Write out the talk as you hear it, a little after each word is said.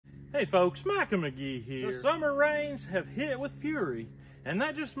Hey folks, Mike McGee here. The summer rains have hit with fury, and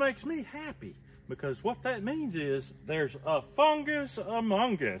that just makes me happy because what that means is there's a fungus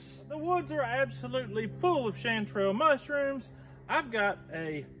among us. The woods are absolutely full of chanterelle mushrooms. I've got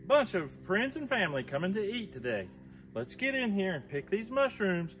a bunch of friends and family coming to eat today. Let's get in here and pick these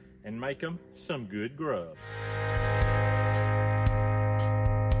mushrooms and make them some good grub.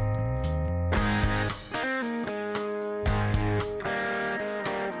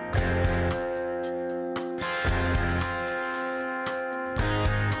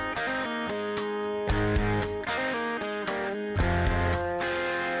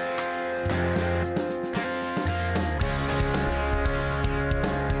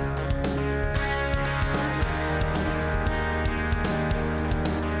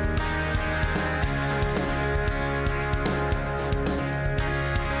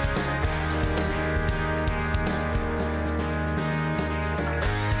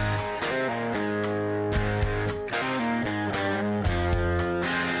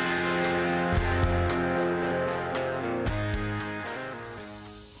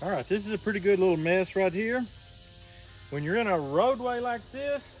 All right, this is a pretty good little mess right here. When you're in a roadway like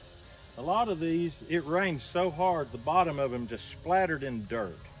this, a lot of these, it rains so hard, the bottom of them just splattered in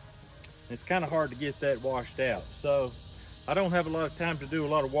dirt. It's kind of hard to get that washed out. So I don't have a lot of time to do a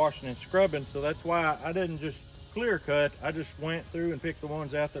lot of washing and scrubbing, so that's why I didn't just clear cut. I just went through and picked the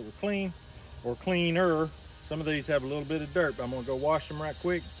ones out that were clean or cleaner. Some of these have a little bit of dirt, but I'm gonna go wash them right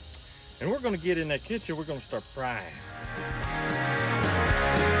quick. And we're gonna get in that kitchen, we're gonna start frying.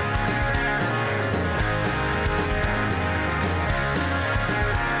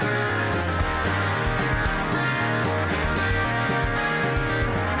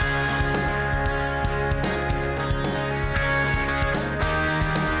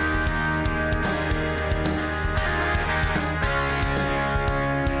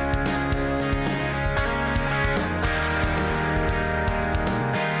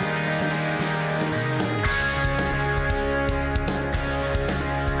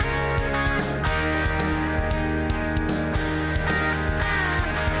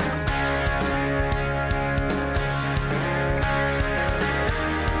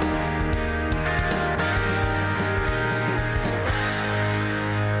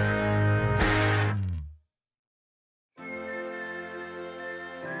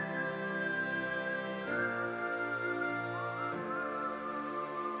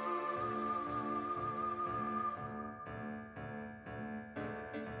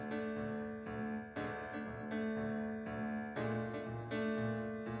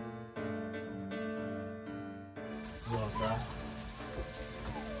 Right.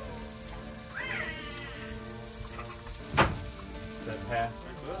 That half.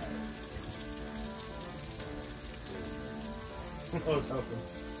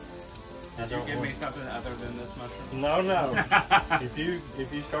 Did you give me something other than this mushroom? No, no. if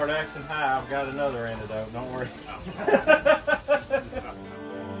you start acting high, I've got another antidote. Don't worry.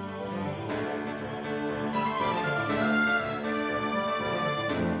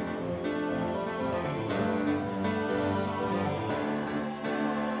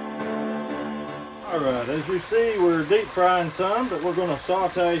 All right, as you see, we're deep frying some, but we're going to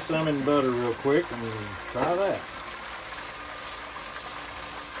saute some in butter real quick and try that.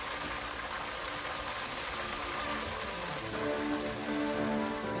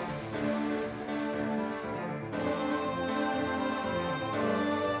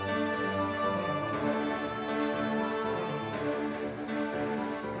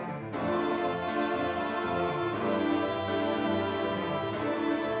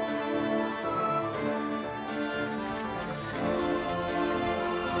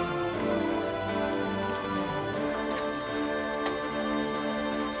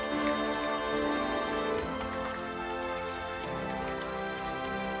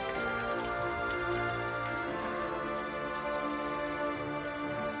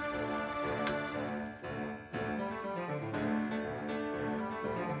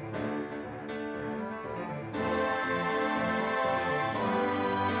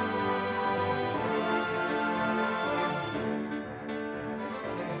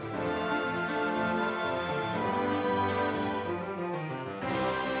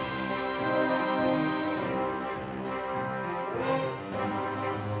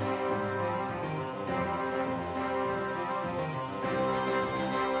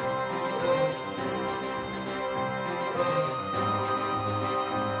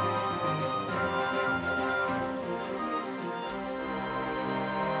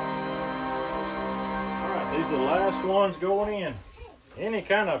 These are the last ones going in. Any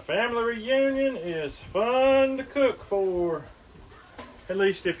kind of family reunion is fun to cook for. At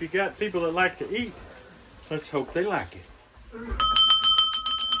least if you got people that like to eat, let's hope they like it.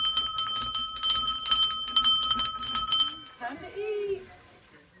 Time to eat.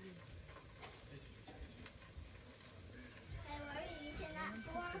 Hey, what are you using that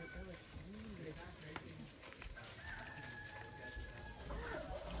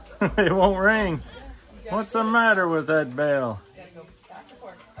for? It won't ring. What's the matter with that bell?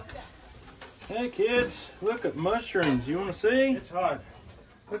 Hey kids, look at mushrooms. You want to see? It's hot.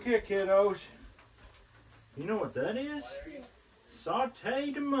 Look here, kiddos. You know what that is?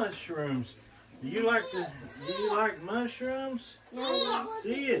 Sauteed mushrooms. Do you like mushrooms? No.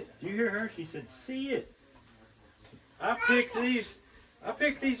 See it. You hear her? She said, see it. I picked these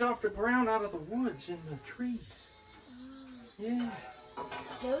off the ground out of the woods in the trees. Yeah.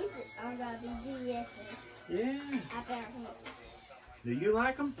 Those are gonna be delicious. Yeah. I better hit. Do you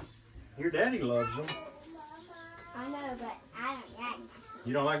like them? Your daddy loves them. I know, but I don't like mushrooms.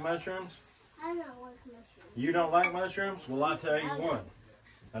 You don't like mushrooms? I don't like mushrooms. You don't like mushrooms? Well, I'll tell you what.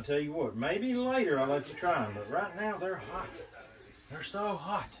 I'll tell you what. Maybe later I'll let you try them, but right now they're hot. They're so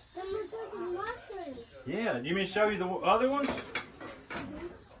hot. Someone took mushrooms. Yeah. You mean to show you the other ones?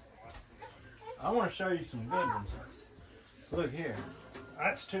 I want to show you some good ones. Look here.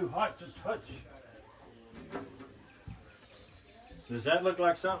 That's too hot to touch. Does that look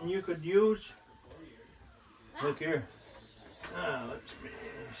like something you could use? Look here. Let's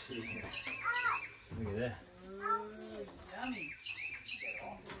see here. Look at that.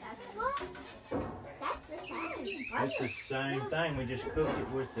 That's what? That's the same. It's the same thing. We just cooked it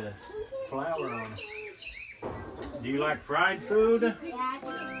with the flour on it. Do you like fried food? Yeah, I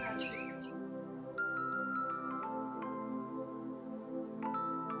think so.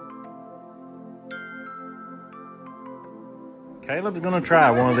 Caleb's gonna try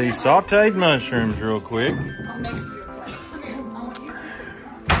one of these sauteed mushrooms real quick.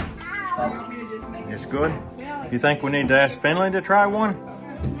 It's good? You think we need to ask Finley to try one?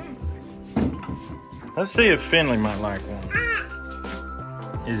 Let's see if Finley might like one.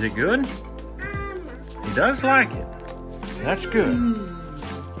 Is it good? He does like it. That's good.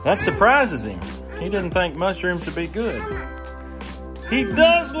 That surprises him. He didn't think mushrooms would be good. He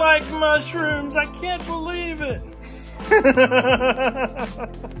does like mushrooms. I can't believe it.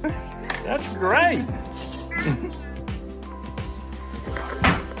 That's great.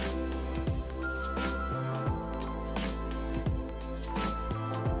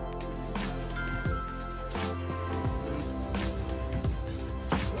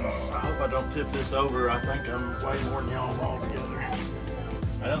 I hope I don't tip this over. I think I'm way more than y'all all together.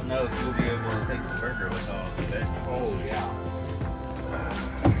 I don't know if you'll be able to take the burger with all the vegetables. Oh, yeah.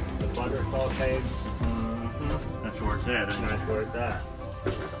 The butter sauteed. That's where it's at, isn't it? That's where it's at.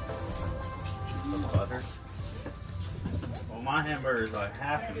 The butter. Well, my hamburger is like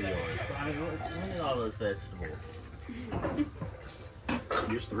half of yours. I mean, look at all those vegetables.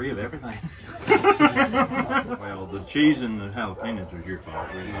 Just 3 of everything. Well, the cheese and the jalapenos was your fault,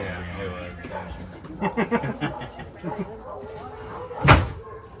 really. Yeah, it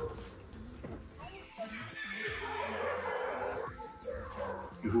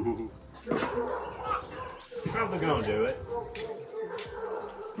Probably gonna do it.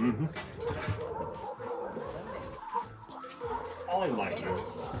 Mm-hmm. Only like you.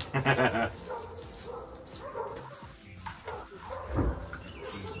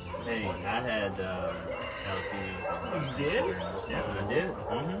 Hey, I had jalapenos. You did? Yeah, I did.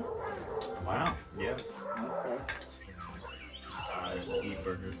 Mm-hmm. Wow. Yeah. I eat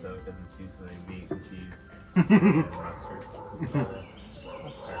burgers so it doesn't choose like meat and cheese and mustard.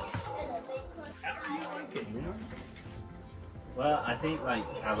 Well, I think like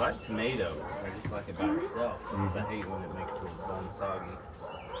I like tomato. I just like it by itself. I hate when it makes the bun soggy.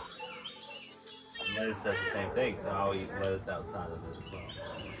 Lettuce does the same thing, so I'll eat lettuce outside of it as well.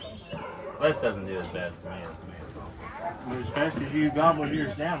 Lettuce doesn't do as bad as tomato. Tomato's awful. But as fast as you gobbled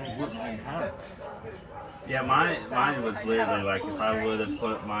yours down, it wouldn't have time. Yeah, mine was literally like if I would have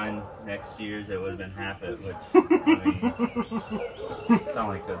put mine next to yours, it would have been half it, which I mean, it's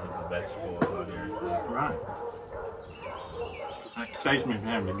only because of the vegetables on yours. So. Right. That saves me from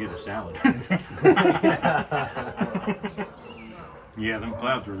having to get a salad. Yeah, them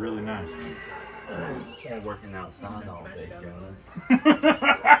clouds are really nice. I'm working outside all day, Jonas.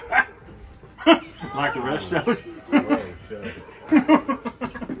 Like the rest of it? Oh, shit.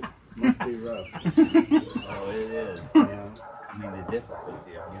 Must be rough. Oh, it is. Yeah. I mean, the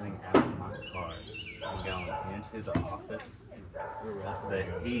difficulty of getting out of my car and going into the office and The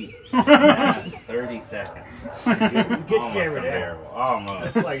heat. 30 seconds. You get Almost scared with that. comparable.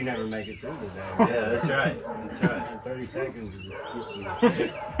 Almost. That's why you never make it through the day. Yeah, that's right. That's right. In 30 seconds, it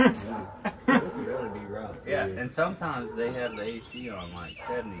gets you. This would really be rough. Yeah, dude. and sometimes they have the AC on like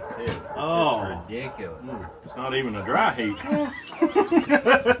 76. It's Oh. just ridiculous. It's not even a dry heat.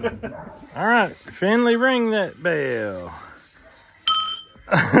 All right, Finley, ring that bell.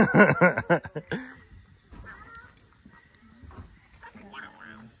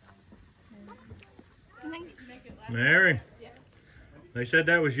 Mary, they said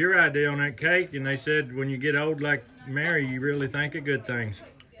that was your idea on that cake, and they said when you get old like Mary, you really think of good things.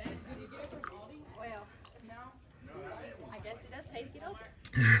 Well, I guess it does pay to get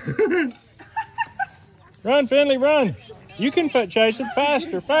older. Run, Finley, run. You can chase it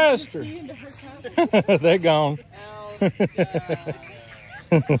faster, faster. They're gone. You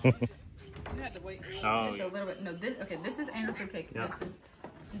had to wait Oh, just a little bit. No, this, okay, this is anglerfoot cake. Yeah.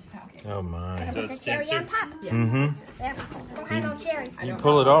 This is pound cake. Oh my. So it's Cherry censor. on top. Mm-hmm. Yep. Don't have no cherries. You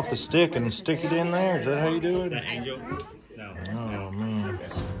pull it off the stick and stick it in there. Is that how you do it? Angel? No. Oh man.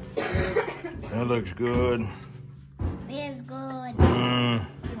 That looks good. It is good. Mm.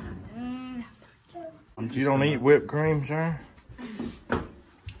 You don't eat whipped cream, sir? Of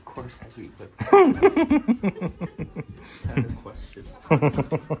course I eat whipped cream. Kind of question.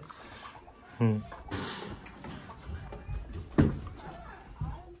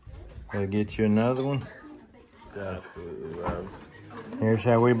 Gotta get you another one. Absolutely love. Here's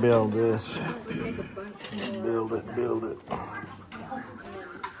how we build this. Build it, build it.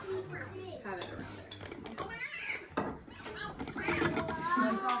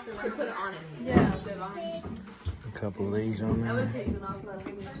 Put it on it. Yeah, put it on. A couple of these on there. Take it off.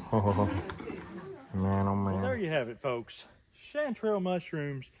 Oh, man, oh Well, there man. you have it, folks. Chanterelle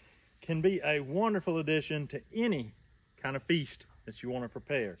mushrooms can be a wonderful addition to any kind of feast that you want to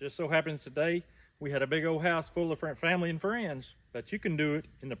prepare. Just so happens today we had a big old house full of family and friends, but you can do it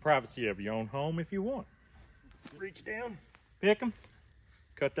in the privacy of your own home if you want. Reach down, pick them,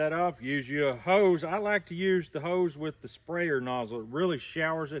 cut that off, use your hose. I like to use the hose with the sprayer nozzle. It really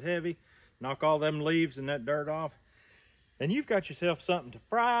showers it heavy. Knock all them leaves and that dirt off. And you've got yourself something to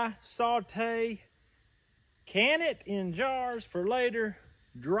fry, saute, can it in jars for later,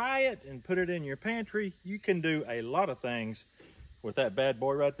 dry it and put it in your pantry. You can do a lot of things with that bad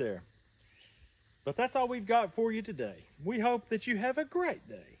boy right there. But that's all we've got for you today. We hope that you have a great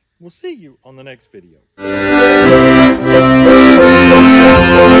day. We'll see you on the next video.